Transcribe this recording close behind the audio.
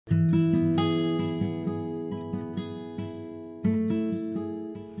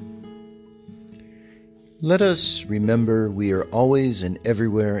Let us remember we are always and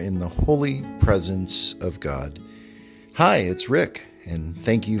everywhere in the holy presence of God. Hi, it's Rick, and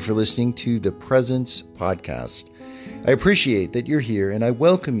thank you for listening to the Presence Podcast. I appreciate that you're here, and I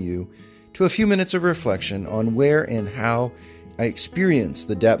welcome you to a few minutes of reflection on where and how I experience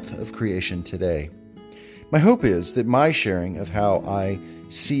the depth of creation today. My hope is that my sharing of how I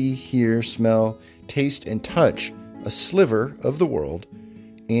see, hear, smell, taste, and touch a sliver of the world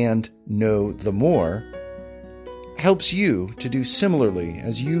and know the more helps you to do similarly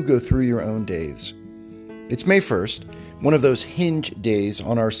as you go through your own days. It's May 1st, one of those hinge days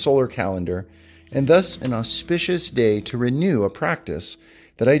on our solar calendar, and thus an auspicious day to renew a practice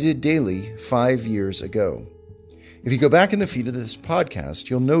that I did daily 5 years ago. If you go back in the feed of this podcast,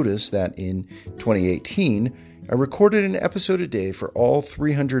 you'll notice that in 2018, I recorded an episode a day for all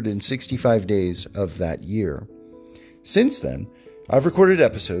 365 days of that year. Since then, I've recorded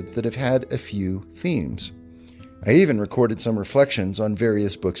episodes that have had a few themes. I even recorded some reflections on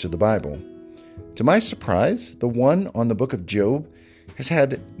various books of the Bible. To my surprise, the one on the book of Job has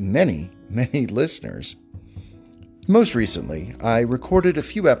had many listeners. Most recently, I recorded a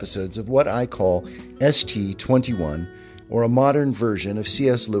few episodes of what I call ST21, or a modern version of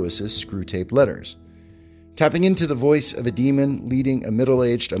C.S. Lewis's Screwtape Letters. Tapping into the voice of a demon leading a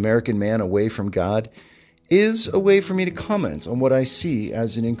middle-aged American man away from God is a way for me to comment on what I see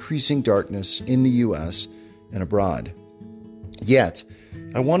as an increasing darkness in the U.S. and abroad. Yet,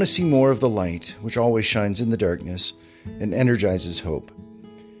 I want to see more of the light, which always shines in the darkness and energizes hope.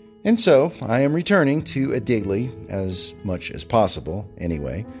 And so, I am returning to a daily, as much as possible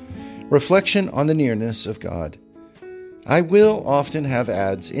anyway, reflection on the nearness of God. I will often have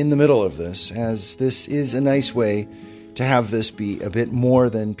ads in the middle of this, as this is a nice way to have this be a bit more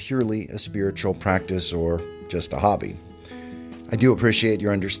than purely a spiritual practice or just a hobby. I do appreciate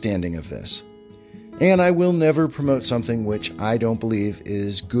your understanding of this. And I will never promote something which I don't believe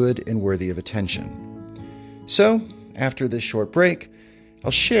is good and worthy of attention. So, after this short break, I'll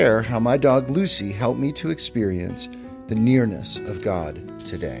share how my dog Lucy helped me to experience the nearness of God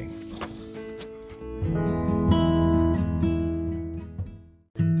today.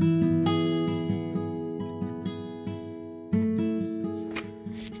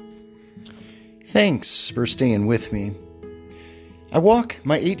 Thanks for staying with me. I walk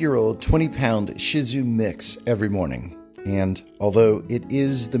my 8-year-old 20-pound Shih Tzu mix every morning, and although it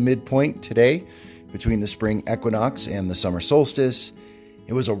is the midpoint today between the spring equinox and the summer solstice,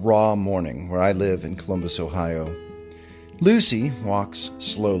 it was a raw morning where I live in Columbus, Ohio. Lucy walks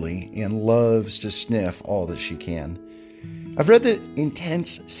slowly and loves to sniff all that she can. I've read that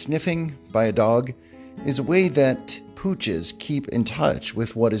intense sniffing by a dog is a way that pooches keep in touch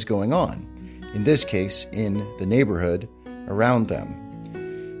with what is going on, in this case, in the neighborhood around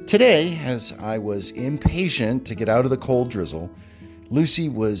them. Today, as I was impatient to get out of the cold drizzle, Lucy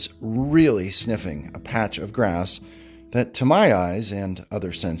was really sniffing a patch of grass that, to my eyes and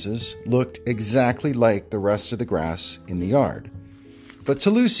other senses, looked exactly like the rest of the grass in the yard. But to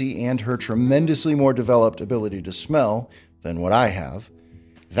Lucy and her tremendously more developed ability to smell than what I have,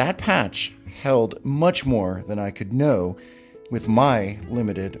 that patch held much more than I could know with my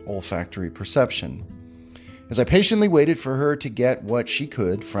limited olfactory perception. As I patiently waited for her to get what she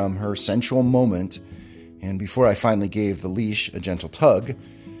could from her sensual moment, and before I finally gave the leash a gentle tug,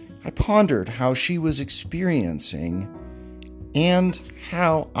 I pondered how she was experiencing and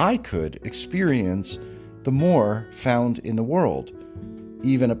how I could experience the more found in the world,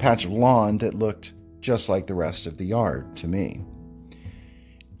 even a patch of lawn that looked just like the rest of the yard to me.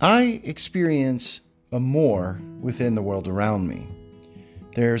 I experience a more within the world around me.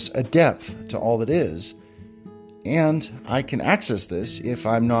 There's a depth to all that is, and I can access this if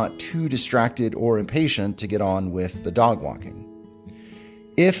I'm not too distracted or impatient to get on with the dog walking.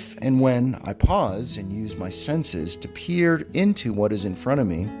 If and when I pause and use my senses to peer into what is in front of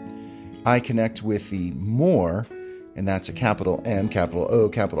me, I connect with the more, and that's a capital M, capital O,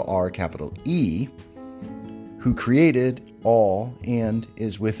 capital R, capital E, who created all and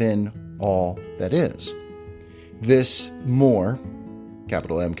is within all that is. This more,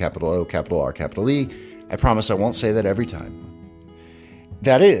 capital M, capital O, capital R, capital E, I promise I won't say that every time.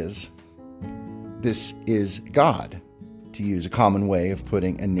 That is, this is God, to use a common way of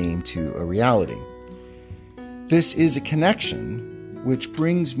putting a name to a reality. This is a connection which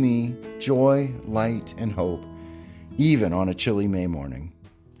brings me joy, light, and hope, even on a chilly May morning.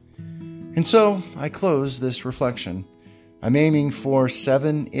 And so I close this reflection. I'm aiming for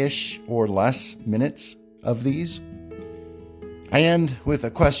 7-ish or less minutes of these. I end with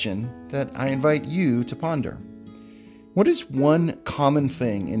a question that I invite you to ponder. What is one common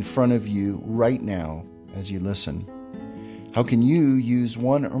thing in front of you right now as you listen? How can you use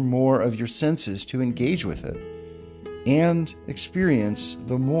one or more of your senses to engage with it and experience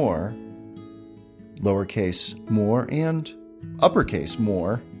the more, lowercase more and uppercase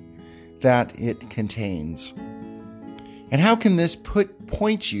more, that it contains? And how can this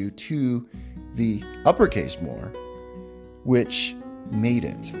point you to the uppercase more, which made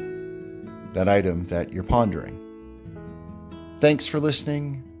it, that item that you're pondering? Thanks for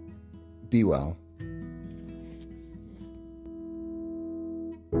listening. Be well.